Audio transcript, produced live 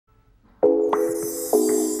Meet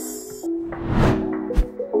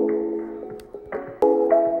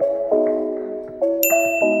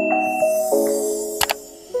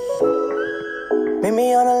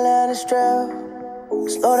me on a land trail.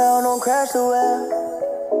 Slow down, don't crash the web.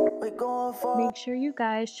 Make sure you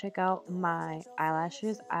guys check out my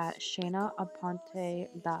eyelashes at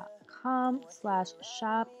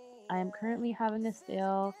shaynaAponte.com/shop. I am currently having a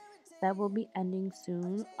sale that will be ending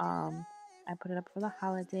soon. I put it up for the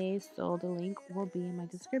holidays, so the link will be in my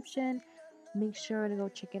description. Make sure to go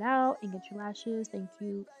check it out and get your lashes. Thank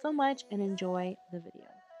you so much and enjoy the video.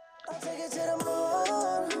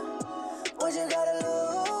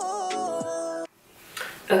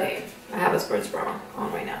 Okay, I have a sports bra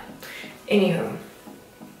on right now. Anywho,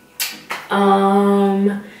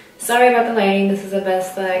 sorry about the lighting. This is the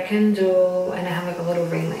best that I can do, and I have like a little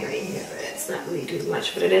ring light right here, but it's not really doing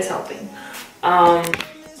much, but it is helping.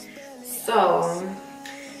 So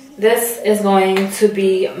this is going to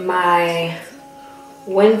be my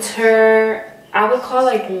winter, I would call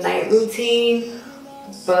like night routine,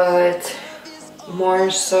 but more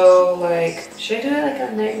so like, should I do it like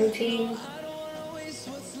a night routine?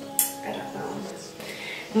 I don't know.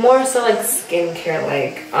 More so like skincare,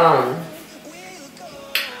 like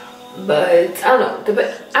but I don't know.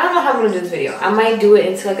 But I don't know how I'm gonna do this video. I might do it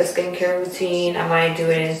into like a skincare routine. I might do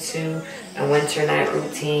it into a winter night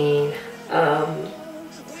routine. I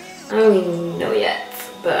don't even know yet,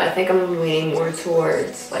 but I think I'm leaning more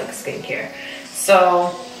towards like skincare.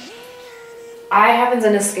 So I haven't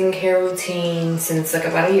done a skincare routine since like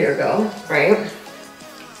about a year ago, right?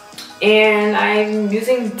 And I'm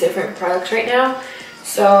using different products right now.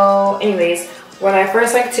 So anyways, what I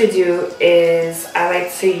first like to do is I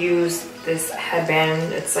like to use this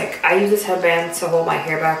headband. It's like, I use this headband to hold my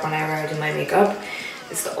hair back whenever I do my makeup.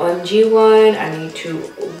 It's the OMG one. I need to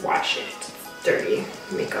wash it. It's dirty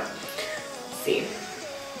makeup. Let's see.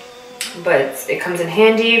 But it comes in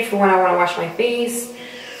handy for when I want to wash my face.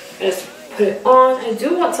 I just put it on. I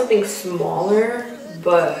do want something smaller,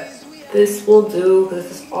 but this will do because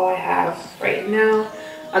this is all I have right now.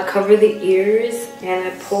 I cover the ears and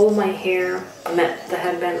I pull my hair, the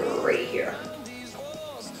headband right here.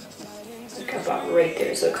 Like about right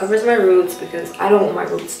there. So it covers my roots because I don't want my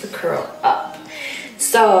roots to curl up.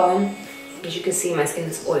 So, as you can see, my skin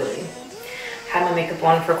is oily. Had my makeup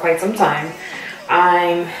on for quite some time.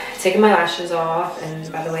 I'm taking my lashes off, and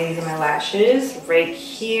by the way, these are my lashes right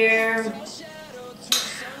here.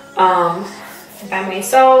 By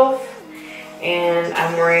myself. And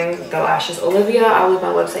I'm wearing the lashes Olivia. I'll leave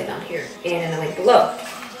my website down here and in the link below.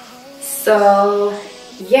 So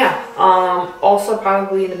yeah, also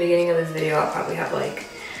probably in the beginning of this video I'll probably have like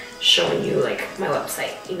showing you like my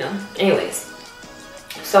website, you know. Anyways,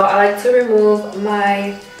 so I like to remove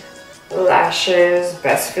my lashes.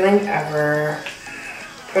 Best feeling ever.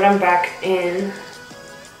 Put them back in.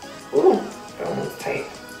 Ooh, that one was tight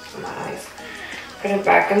on my eyes. Put it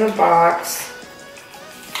back in the box.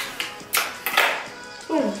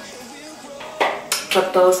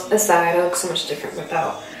 Put those aside. It looks so much different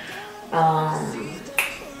without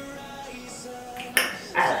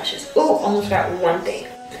eyelashes. Oh, almost forgot one thing.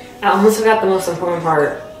 I almost forgot the most important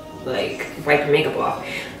part, like wipe your makeup off.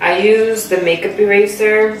 I use the makeup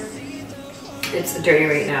eraser. It's dirty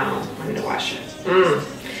right now. I need to wash it.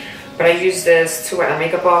 But I use this to wipe my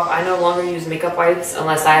makeup off. I no longer use makeup wipes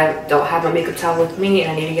unless I don't have my makeup towel with me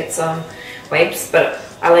and I need to get some wipes. But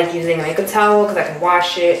I like using a makeup towel because I can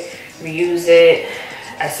wash it, reuse it.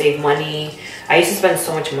 I save money. I used to spend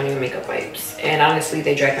so much money on makeup wipes, and honestly,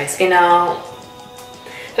 they dried my skin out.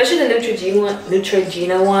 Especially the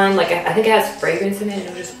Neutrogena one. Like I think it has fragrance in it,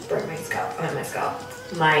 and it just burnt my scalp. I mean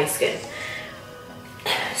my skin.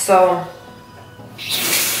 So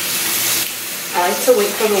I like to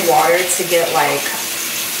wait for the water to get like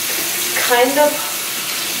kind of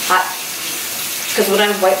hot, because when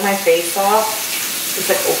I wipe my face off, it's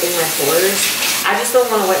like opening my pores. I just don't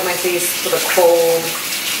want to wipe my face with a cold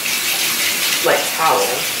like towel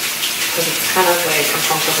because it's kind of like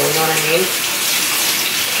uncomfortable, you know what I mean?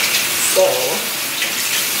 So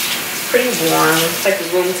pretty warm. It's like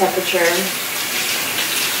room temperature.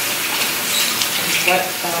 Wet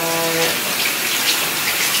that.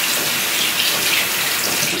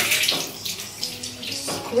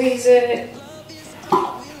 Squeeze it.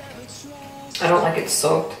 I don't like it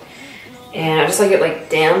soaked, and I just like it like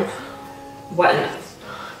damp, wet enough.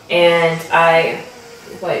 And I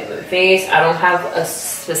wipe my face. I don't have a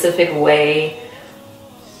specific way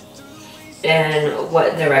in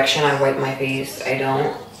what direction I wipe my face. I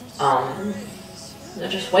don't. I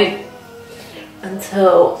just wipe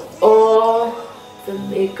until all the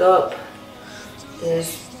makeup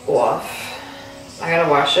is off. I gotta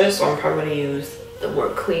wash it, so I'm probably gonna use the more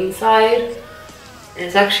clean side. And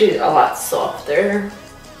it's actually a lot softer.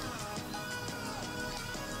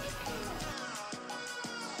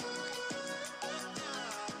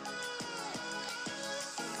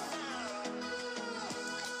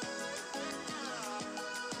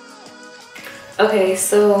 Okay,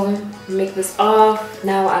 so make this off.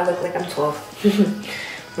 Now I look like I'm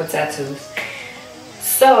 12 with tattoos.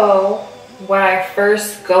 So what I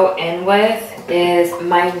first go in with is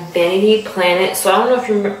my Vanity Planet. So I don't know if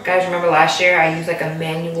you guys remember last year, I used like a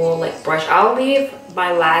manual like brush. I'll leave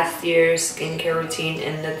my last year's skincare routine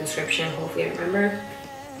in the description. Hopefully you remember.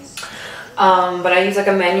 But I use like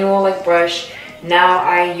a manual like brush. Now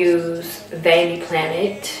I use Vanity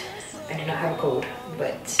Planet. I do not have a code,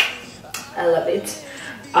 but I love it.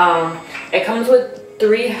 It comes with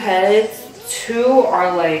 3 heads. 2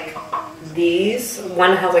 are like these.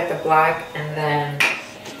 One has like the black, and then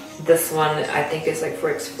this one I think is like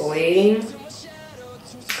for exfoliating.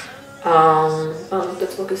 I don't know if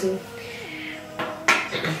that's focusing.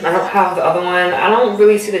 I don't have the other one. I don't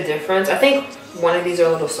really see the difference. I think one of these are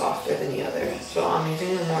a little softer than the other, so I'm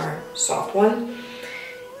using a more soft one.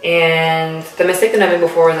 And the mistake that I made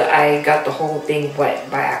before was that I got the whole thing wet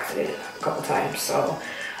by accident a couple times. So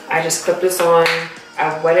I just clip this on.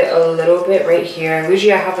 I wet it a little bit right here.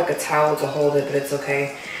 Usually I have like a towel to hold it, but it's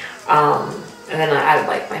okay. And then I added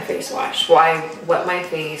like my face wash. Well, I wet my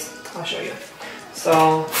face. I'll show you.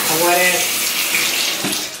 So I wet it.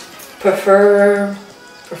 Preferably,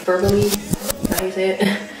 how do you say it?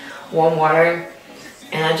 Warm water.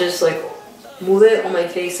 And I just like move it on my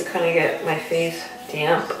face to kind of get my face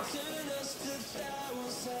damp.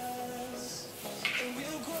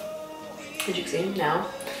 As you can see now.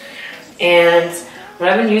 And what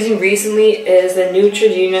I've been using recently is the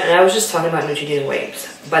Neutrogena, and I was just talking about Neutrogena wipes,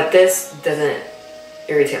 but this doesn't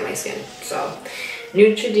irritate my skin. So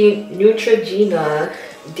Neutrogena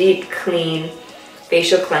Deep Clean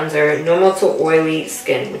Facial Cleanser, normal to oily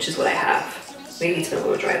skin, which is what I have. Maybe it's been a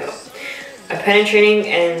little dry though. A penetrating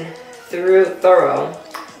and thorough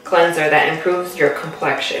cleanser that improves your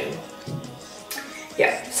complexion.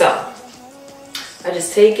 Yeah, so I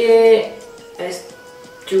just take it, I just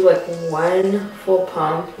do like 1 full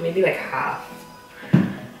pump, maybe like half,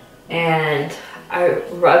 and I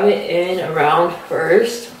rub it in around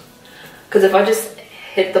first, because if I just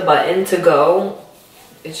hit the button to go,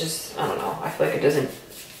 it's just, I don't know, I feel like it doesn't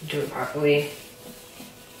do it properly.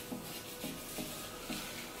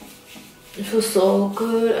 It feels so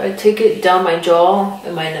good. I take it down my jaw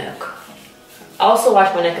and my neck. I also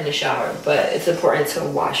wash my neck in the shower, but it's important to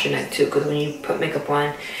wash your neck too, because when you put makeup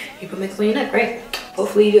on, you put makeup on your neck, right?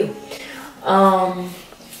 Hopefully you do.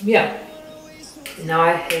 Yeah. Now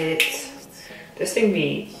I hit, this thing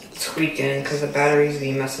be tweaking because the batteries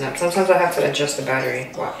be messing up. Sometimes I have to adjust the battery.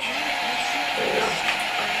 Watch. There we go.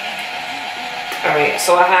 Alright,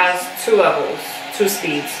 so it has 2 levels, 2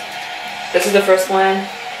 speeds. This is the first one.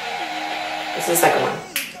 This is the second one.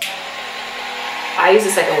 I use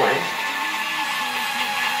the second one.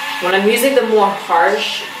 When I'm using the more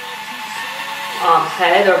harsh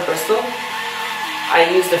head or bristle, I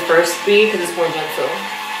use the first speed because it's more gentle.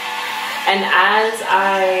 And as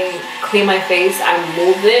I clean my face, I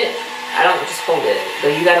move it. I don't just hold it,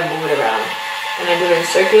 but you gotta move it around. And I do it in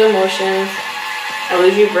circular motions. I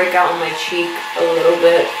usually break out on my cheek a little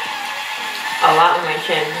bit, a lot on my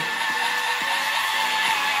chin.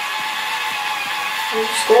 I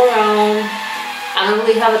just go around. I don't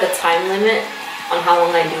really have like a time limit on how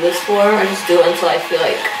long I do this for. I just do it until I feel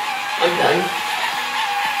like I'm done.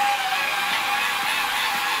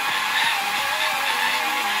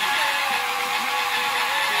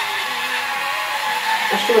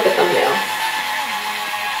 I should look at thumbnail.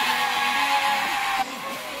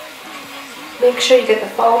 Make sure you get the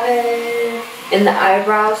forehead and the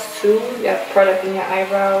eyebrows too. You have product in your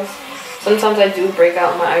eyebrows. Sometimes I do break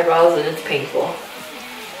out my eyebrows and it's painful.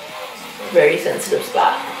 Very sensitive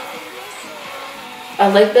spot. I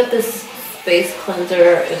like that this face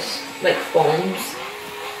cleanser is like foams.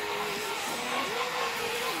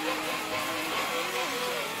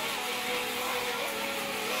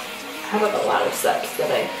 I have like a lot of steps that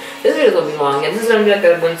this video will be long, and this is gonna be like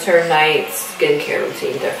a winter night skincare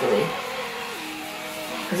routine, definitely.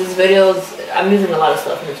 Cause this video is, I'm using a lot of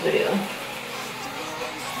stuff in this video.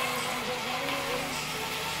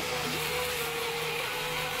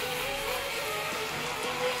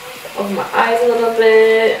 Open my eyes a little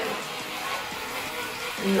bit.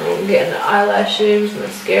 You know, getting the eyelashes,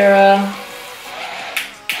 mascara.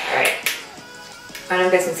 Alright. I don't know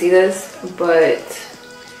if you guys can see this, but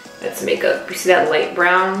that's makeup. You see that light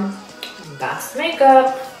brown? That's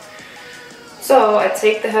makeup. So So I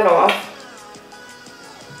take the head off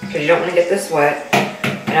because you don't want to get this wet,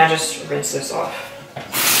 and I just rinse this off.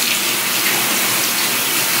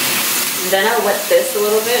 And then I wet this a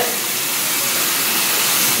little bit.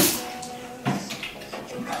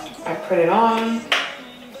 I put it on,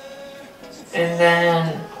 and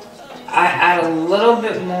then I add a little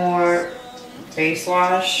bit more face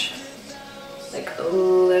wash, like a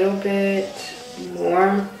little bit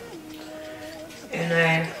more,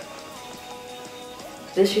 and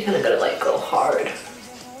this you kind of gotta like go hard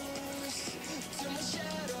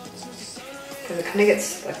because it kind of gets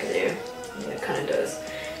stuck in there. Yeah, it kind of does.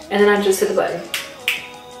 And then I just hit the button.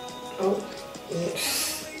 Oh,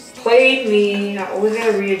 played me. I always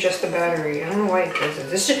gotta readjust the battery. I don't know why it does this.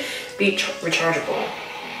 This should be rechargeable.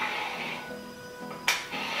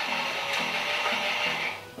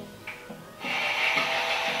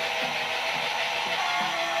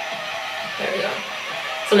 There we go.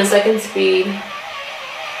 So on the second speed,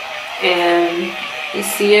 and you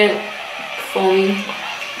see it foaming.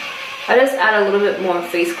 I just add a little bit more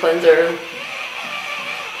face cleanser.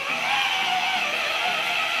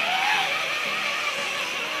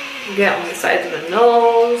 Get on the sides of the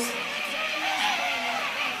nose.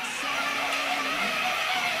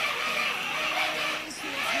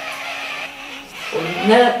 Or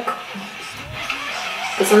neck.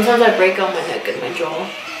 But sometimes I break out my neck and my jaw.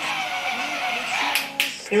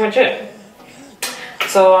 Pretty much it.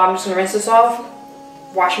 So I'm just gonna rinse this off,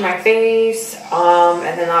 wash my face,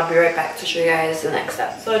 and then I'll be right back to show you guys the next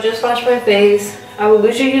step. So I just washed my face. I would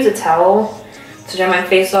usually use a towel to dry my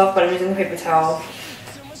face off, but I'm using a paper towel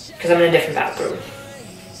because I'm in a different bathroom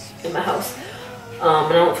in my house. And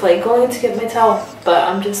I don't feel like going to get my towel, but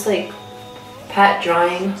I'm just like pat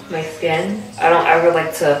drying my skin. I don't ever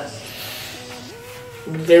like to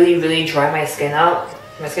really dry my skin out.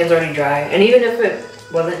 My skin's already dry, and even if it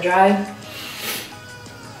wasn't dry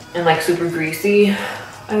and like super greasy,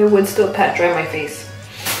 I would still pat dry my face.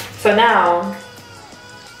 So now,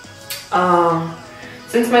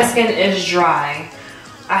 since my skin is dry,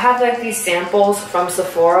 I have like these samples from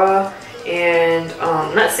Sephora, and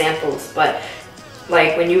not samples, but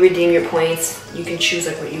like when you redeem your points, you can choose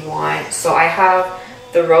like what you want. So I have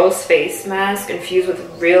the Rose Face Mask infused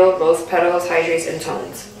with real rose petals, hydrates, and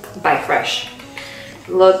tones by Fresh.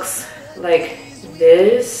 Looks like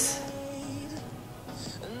this.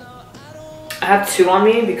 I have two on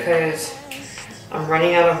me because I'm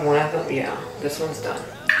running out of one of them. Yeah, this one's done.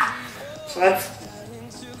 So that's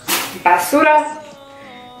basura.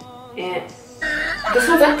 And this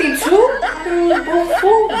one's empty too? They're both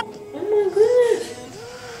full. Oh my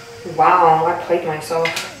goodness. Wow, I played myself.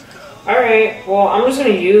 Alright, well, I'm just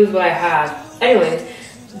going to use what I have. Anyways,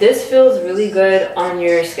 this feels really good on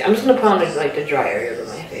your skin. I'm just going to put on like the dry areas of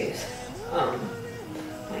my face.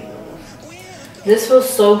 My nose. This feels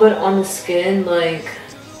so good on the skin. Like,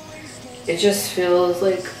 it just feels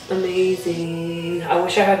like amazing. I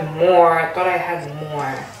wish I had more. I thought I had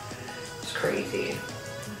more. It's crazy.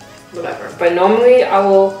 Whatever. But normally I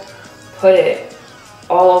will put it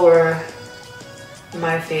all over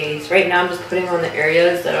my face. Right now I'm just putting on the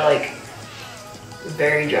areas that are like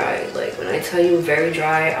very dry. Like when I tell you very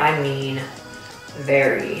dry, I mean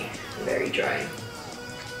very dry.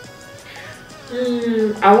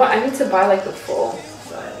 I need to buy like the full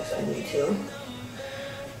size. I need to.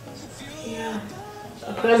 Yeah.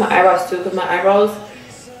 I put in my eyebrows too because my eyebrows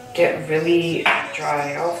get really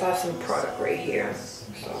dry. I also have some product right here.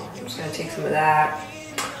 So I'm just gonna take some of that,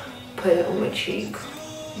 put it on my cheek,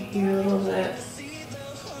 here a little bit.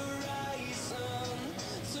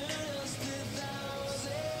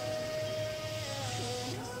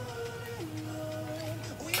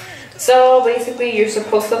 So basically you're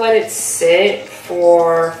supposed to let it sit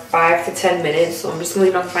for 5 to 10 minutes. So I'm just gonna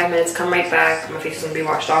leave it on for 5 minutes, come right back, my face is gonna be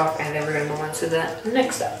washed off, and then we're gonna move on to the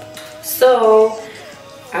next step. So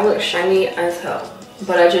I look shiny as hell,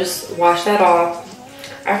 but I just washed that off.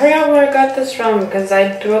 I forgot where I got this from because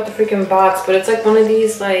I threw out the freaking box, but it's like one of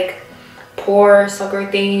these like pore sucker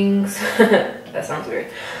things. That sounds weird.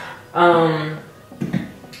 And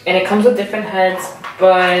it comes with different heads,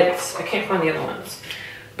 but I can't find the other ones.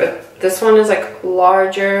 But this one is like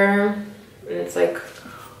larger, and it's like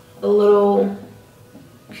a little,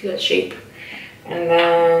 see that shape? And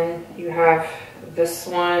then you have this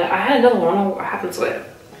one. I had another one, I don't know what happened to it.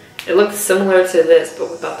 It looks similar to this, but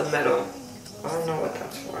without the metal. I don't know what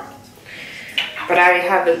that's for. But I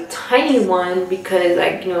have a tiny one because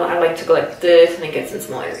I like to go like this and it gets in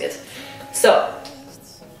small areas. So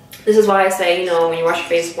this is why I say, when you wash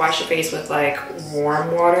your face with like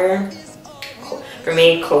warm water. For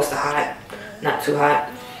me, close to hot, not too hot.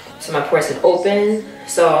 So my pores can open.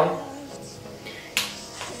 So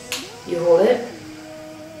You hold it.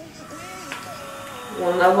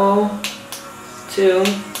 1 level, 2,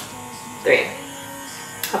 3.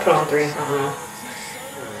 I put on 3, I don't know.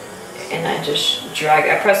 And I just drag,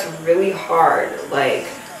 I press really hard, like,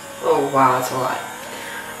 oh wow, that's a lot.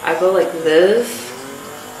 I go like this.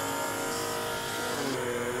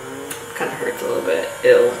 Kind of hurts a little bit.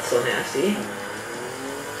 Ew, it's so nasty.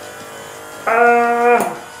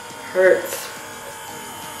 Hurts.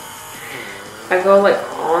 I go like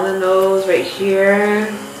on the nose right here.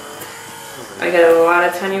 I get a lot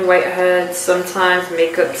of tiny whiteheads. Sometimes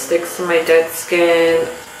makeup sticks to my dead skin.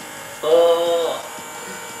 Oh,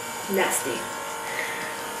 nasty.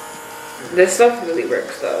 This stuff really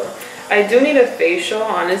works though. I do need a facial,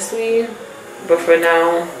 honestly, but for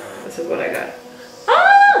now, this is what I got.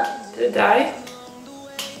 Ah! Did it die?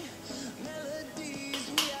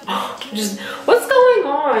 Just, what's going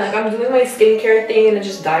on? Like, I'm doing my skincare thing and it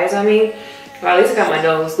just dies on me. Well, at least I got my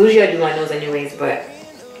nose. Usually I do my nose anyways, but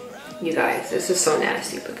you guys, this is so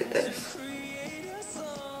nasty. Look at this.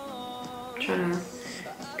 I'm trying to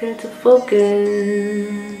get it to focus.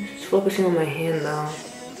 It's focusing on my hand though.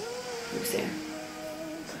 Let me see.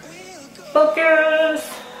 Focus!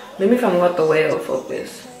 Maybe if I'm out the way, it'll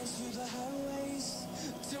focus.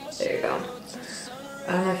 There you go.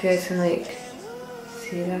 I don't know if you guys can like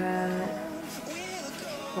see that.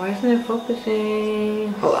 Why isn't it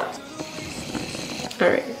focusing? Hold on.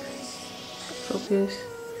 Alright. Focus.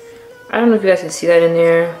 I don't know if you guys can see that in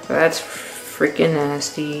there, but that's freaking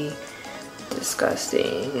nasty.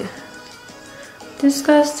 Disgusting.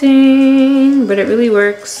 Disgusting. But it really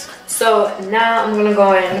works. So now I'm gonna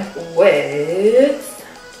go in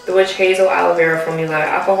with the Witch Hazel Aloe Vera Formula,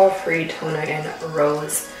 alcohol-free toner, and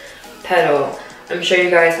rose petal. I'm sure you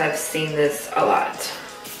guys have seen this a lot.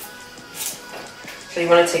 So you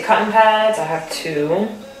want to take cotton pads. I have 2.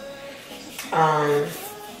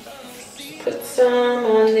 Put some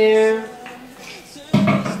on there.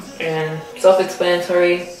 And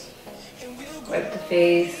self-explanatory. Wipe the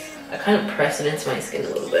face. I kind of press it into my skin a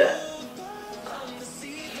little bit.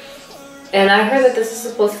 And I heard that this is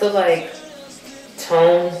supposed to like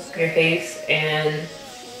tone your face and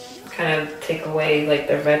kind of take away like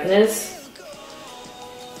the redness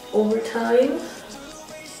over time.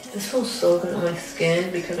 This feels so good on my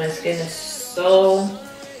skin because my skin is so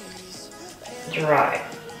dry,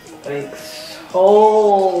 like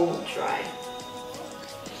so dry.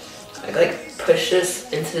 I like push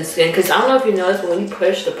this into the skin because I don't know if you notice, but when you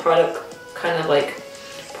push, the product kind of like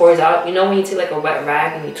pours out. You know when you take like a wet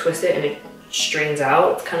rag and you twist it and it strains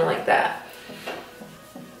out? It's kind of like that.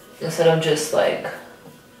 Instead of just like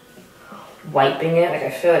wiping it, like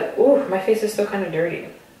I feel like, ooh, my face is still kind of dirty.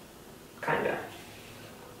 Kinda.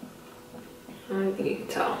 I don't think you can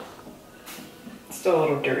tell. It's still a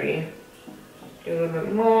little dirty. Do a little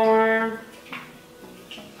bit more.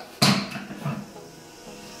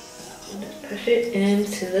 Push it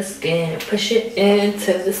into the skin. Push it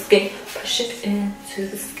into the skin. Push it into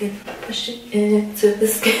the skin. Push it into the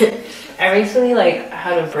skin. I recently like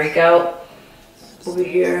had a breakout over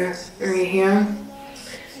here and right here.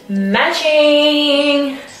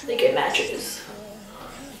 Matching! They get matches.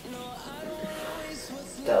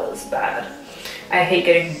 That was bad. I hate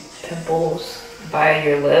getting pimples by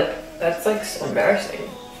your lip. That's like so embarrassing.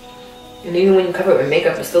 And even when you cover it with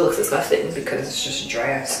makeup, it still looks disgusting because it's just dry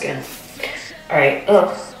ass skin. Alright,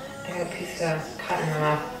 ugh. I got a piece of cotton in my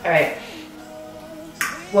mouth. Alright.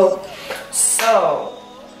 Well, so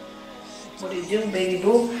what do you do, baby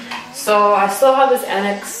boo? So I still have this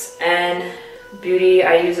Annex and Beauty.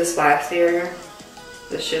 I used this last year.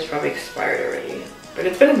 This shit's probably expired already. But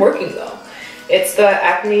it's been working though. It's the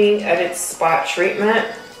Acne Edit Spot Treatment.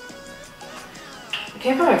 I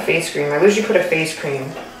can't put my face cream. I usually put a face cream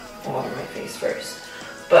all over my face first.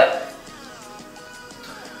 But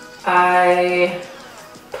I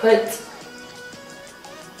put,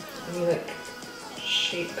 let me like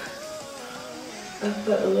shape. I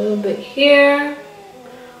put a little bit here,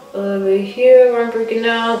 a little bit here where I'm breaking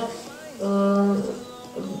out.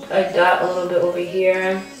 I dot a little bit over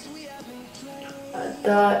here. I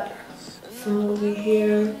dot some over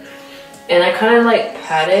here. And I kind of like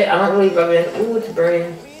pat it. I don't really rub it in. Ooh, it's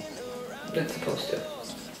burning. It's supposed to.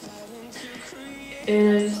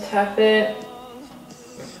 And I just tap it.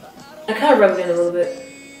 I kind of rub it in a little bit.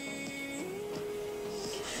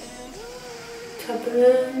 Tap it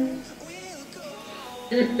in.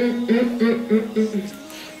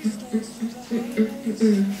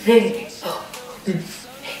 Hey. Oh.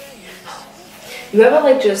 Hey. Oh. You ever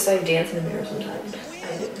like just like dance in the mirror sometimes?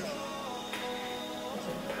 I do.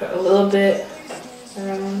 Put a little bit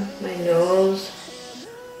around my nose.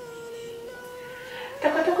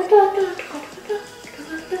 I'm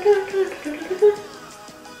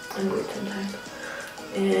weird sometimes.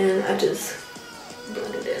 And I just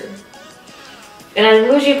blend it in. And I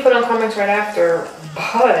usually put on Comex right after,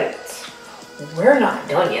 but we're not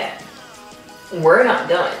done yet. We're not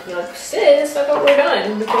done. You're like, sis, I thought we're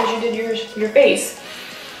done because you did your face.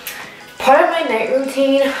 Part of my night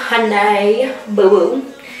routine, honey, boo-boo,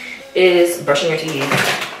 is brushing your teeth.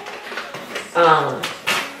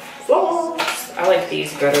 Floss. I like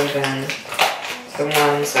these better than the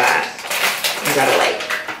ones that you gotta like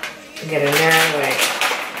get in there. Like,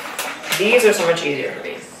 these are so much easier for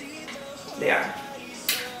me. They are.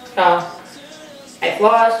 I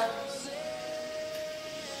floss.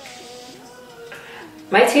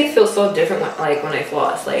 My teeth feel so different when I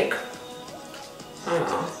floss. Like, I don't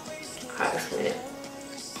know how to explain it.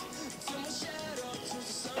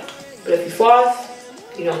 But if you floss,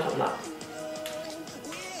 you know what I'm talking about.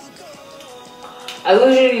 I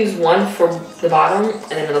usually use one for the bottom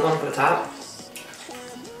and then another one for the top.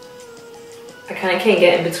 I kind of can't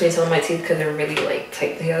get in between some of my teeth because they're really like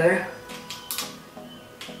tight together.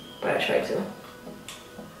 But I try to.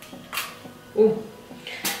 Ooh.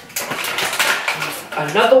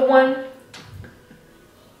 Another one.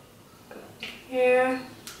 Here.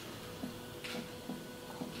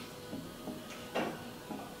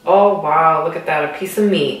 Oh wow, look at that, a piece of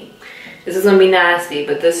meat. This is gonna be nasty,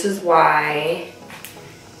 but this is why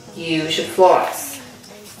you should floss.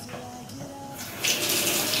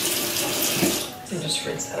 And just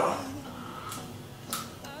rinse that off.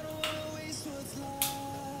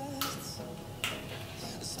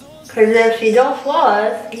 Because if you don't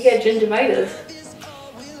floss, you get gingivitis.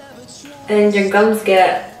 And your gums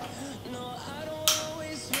get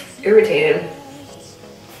irritated.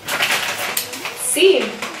 See,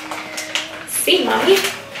 mommy?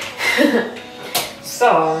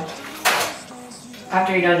 So,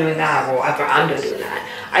 after you're done doing that, well, after I'm done doing that,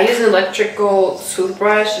 I use an electrical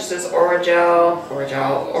toothbrush. This is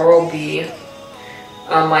Oral-B.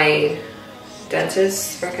 My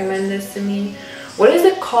dentist recommended this to me. What is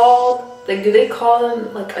it called? Like, do they call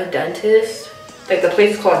them like a dentist? Like, the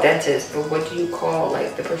place is called a dentist, but what do you call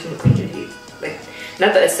like the person who cleans your teeth? Like,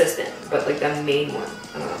 not the assistant, but like the main one.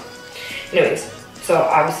 I don't know. Anyways, so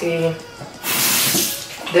obviously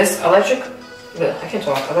this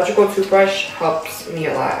electrical toothbrush helps me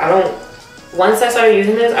a lot. Once I started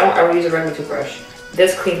using this, I don't ever use a regular toothbrush.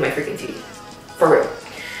 This cleans my freaking teeth. For real.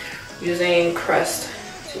 Using Crest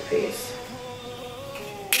toothpaste.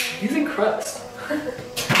 Using Crest.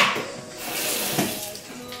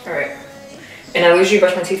 Alright. And I usually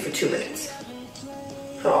brush my teeth for 2 minutes.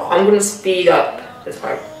 So I'm gonna speed up this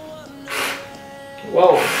part.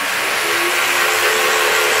 Whoa.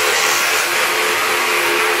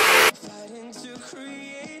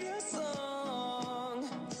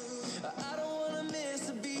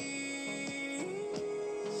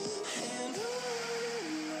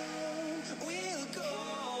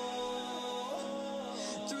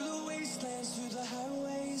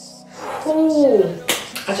 Ooh,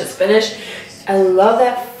 I just finished. I love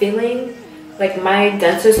that feeling. Like, my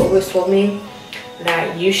dentist always told me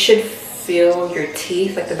that you should feel your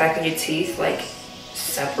teeth, like the back of your teeth, like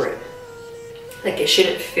separate. Like, you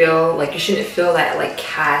shouldn't feel that like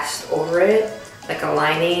cast over it, like a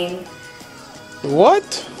lining.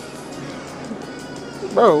 What?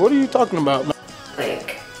 Bro, what are you talking about?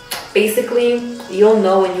 Like, basically, you'll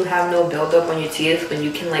know when you have no buildup on your teeth, when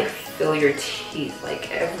you can like feel your teeth,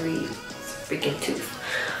 like every freaking tooth.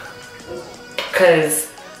 Cause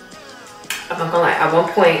I'm not gonna lie, at one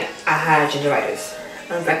point I had gingivitis.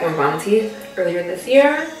 I was back with my teeth earlier this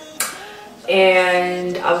year,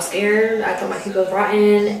 and I was scared. I thought my teeth was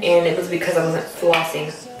rotten, and it was because I wasn't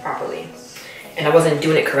flossing properly, and I wasn't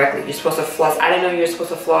doing it correctly. You're supposed to floss. I didn't know you were supposed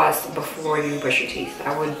to floss before you brush your teeth.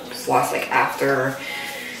 I would floss like after.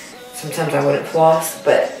 Sometimes I wouldn't floss,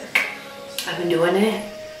 but I've been doing it,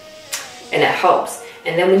 and it helps.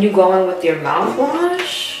 And then when you go in with your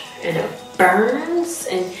mouthwash, and it burns,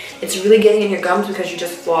 and it's really getting in your gums because you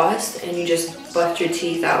just flossed and you just buffed your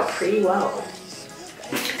teeth out pretty well.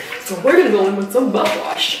 So we're gonna go in with some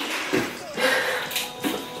mouthwash.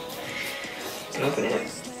 You can open it.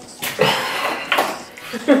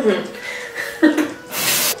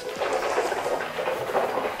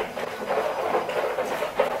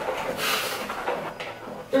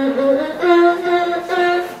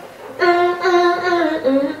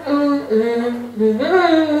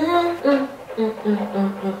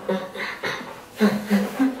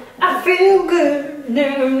 I feel good. No,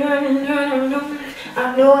 no, no, no, no.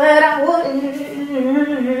 I know that I wouldn't.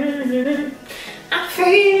 I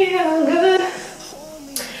feel good.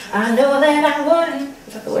 I know that I wouldn't.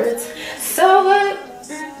 Is that the words? So good,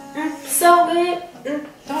 so good.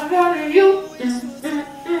 I'm proud of you.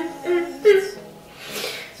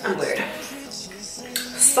 I'm weird.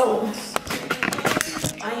 So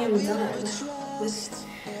I am done with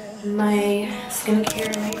my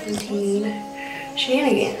skincare night routine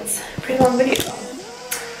shenanigans. Pretty long video,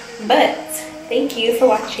 but thank you for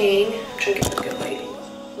watching. I'm trying to get the good lighting.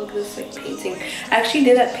 Look at this like painting. I actually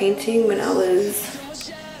did that painting when I was,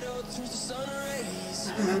 I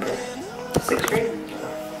don't remember, 6th grade.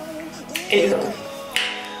 Anywho,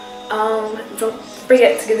 don't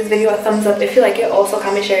forget to give this video a thumbs up if you like it. Also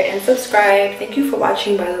comment, share, and subscribe. Thank you for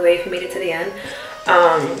watching, by the way, if you made it to the end.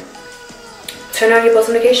 Turn on your post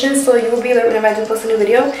notifications so you will be alert whenever I do post a new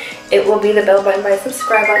video. It will be the bell button by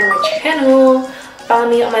subscribe button on my channel. Follow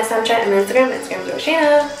me on my Snapchat and my Instagram. Instagram is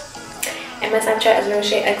Roshana. And my Snapchat is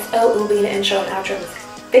RoshaXO. It will be in the intro and outro of this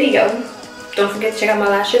video. Don't forget to check out my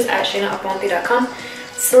lashes at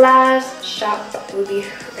ShanaUpOnThee.com/shop. It will be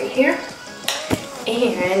right here.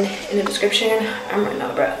 And in the description, I'm running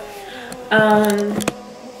out of breath.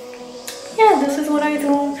 Yeah, this is what I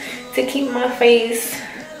do to keep my face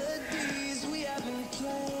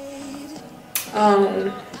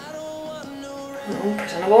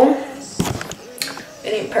presentable.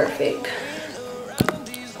 It ain't perfect,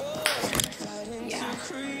 yeah,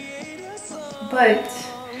 but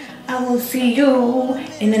I will see you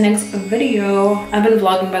in the next video. I've been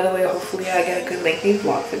vlogging, by the way. Hopefully I get a good lengthy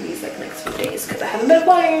vlog for these like next few days because I haven't been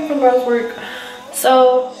vlogging from where I was work.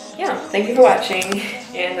 So yeah, thank you for watching,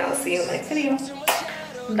 and I'll see you in the next video.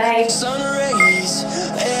 Bye.